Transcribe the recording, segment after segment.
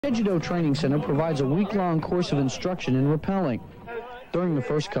Cheju-do Training Center provides a week-long course of instruction in rappelling. During the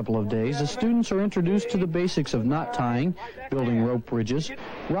first couple of days, the students are introduced to the basics of knot tying, building rope bridges,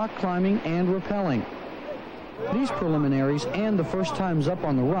 rock climbing, and rappelling. These preliminaries and the first times up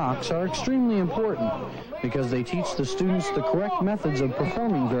on the rocks are extremely important because they teach the students the correct methods of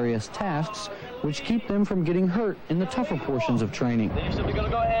performing various tasks which keep them from getting hurt in the tougher portions of training. Then you're simply going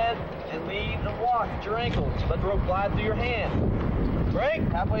to go ahead and lead and walk at your ankles. Let the rope glide through your hand. Break.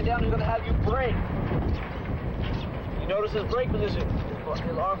 Halfway down, you're going to have you break. You notice his break position.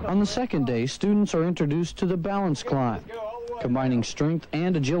 On the second day, students are introduced to the balance climb. Combining strength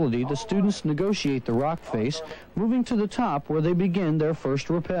and agility, the students negotiate the rock face, moving to the top where they begin their first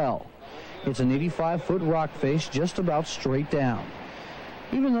rappel. It's an 85-foot rock face just about straight down.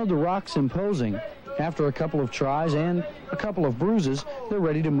 Even though the rock's imposing, after a couple of tries and a couple of bruises, they're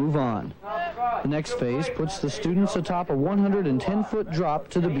ready to move on. The next phase puts the students atop a 110-foot drop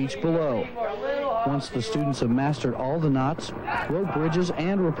to the beach below. Once the students have mastered all the knots, rope bridges,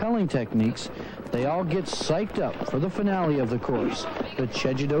 and rappelling techniques, they all get psyched up for the finale of the course, the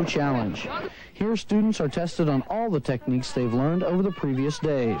Cheju-do Challenge. Here, students are tested on all the techniques they've learned over the previous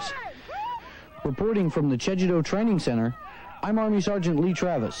days. Reporting from the Cheju-do Training Center, I'm Army Sergeant Lee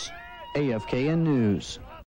Travis, AFKN News.